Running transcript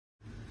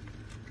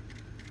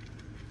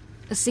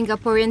A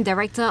Singaporean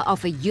director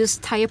of a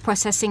used tyre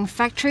processing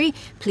factory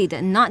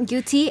pleaded not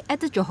guilty at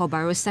the Johor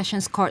Baru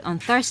Sessions Court on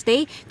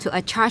Thursday to a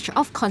charge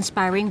of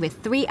conspiring with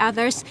 3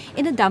 others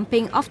in the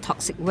dumping of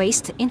toxic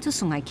waste into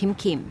Sungai Kim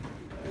Kim.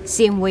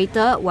 Same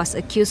waiter was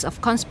accused of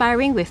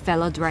conspiring with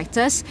fellow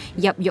directors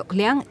Yap Yok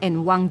Liang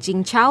and Wang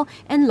Jing Chao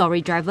and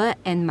lorry driver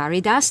and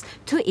Maridas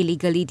to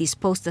illegally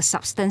dispose the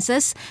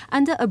substances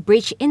under a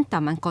bridge in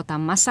Taman Kota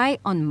Masai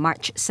on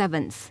March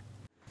 7th.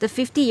 The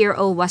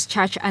 50-year-old was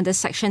charged under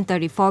Section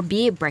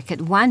 34B,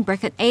 Bracket 1,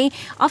 Bracket A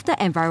of the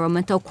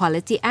Environmental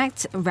Quality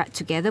Act, read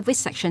together with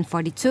Section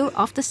 42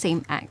 of the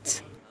same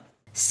Act.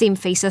 Sim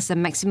faces a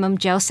maximum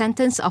jail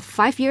sentence of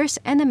 5 years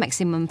and a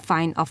maximum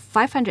fine of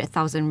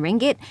 500,000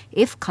 ringgit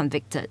if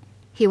convicted.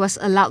 He was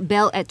allowed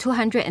bail at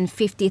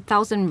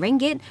 250,000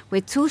 ringgit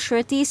with 2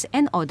 sureties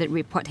and ordered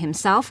report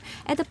himself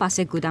at the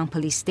Pasir Gudang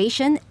police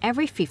station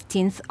every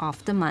 15th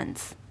of the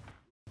month.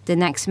 The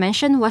next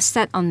mention was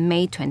set on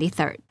May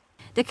 23rd.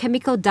 The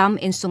chemical dump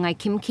in Sungai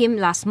Kim Kim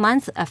last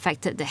month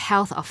affected the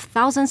health of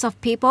thousands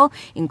of people,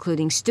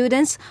 including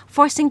students,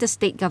 forcing the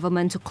state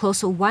government to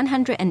close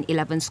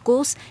 111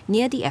 schools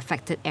near the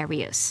affected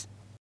areas.